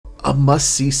A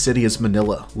must-see city is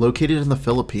Manila, located in the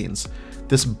Philippines.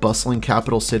 This bustling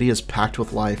capital city is packed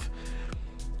with life.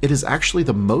 It is actually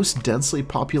the most densely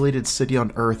populated city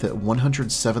on Earth at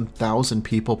 107,000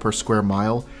 people per square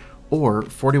mile, or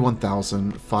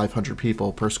 41,500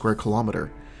 people per square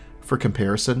kilometer. For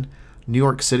comparison, New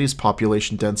York City's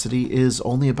population density is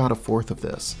only about a fourth of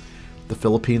this. The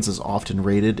Philippines is often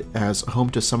rated as home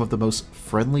to some of the most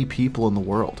friendly people in the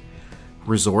world.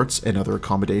 Resorts and other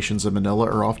accommodations in Manila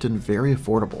are often very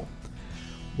affordable.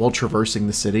 While traversing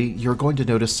the city, you're going to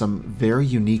notice some very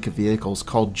unique vehicles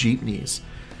called jeepneys.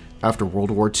 After World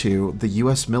War II, the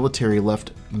US military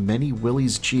left many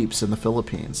Willys Jeeps in the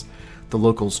Philippines. The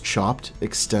locals chopped,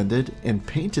 extended, and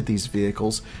painted these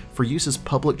vehicles for use as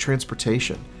public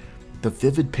transportation. The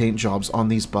vivid paint jobs on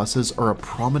these buses are a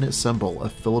prominent symbol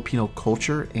of Filipino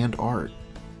culture and art.